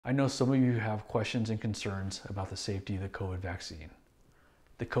I know some of you have questions and concerns about the safety of the COVID vaccine.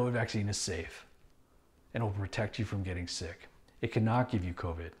 The COVID vaccine is safe and will protect you from getting sick. It cannot give you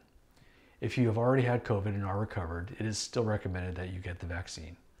COVID. If you have already had COVID and are recovered, it is still recommended that you get the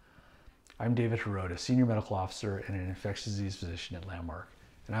vaccine. I'm David Hirota, Senior Medical Officer and an infectious disease physician at Landmark,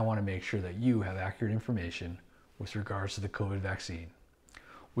 and I want to make sure that you have accurate information with regards to the COVID vaccine.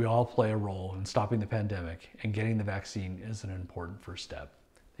 We all play a role in stopping the pandemic, and getting the vaccine is an important first step.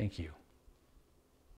 Thank you.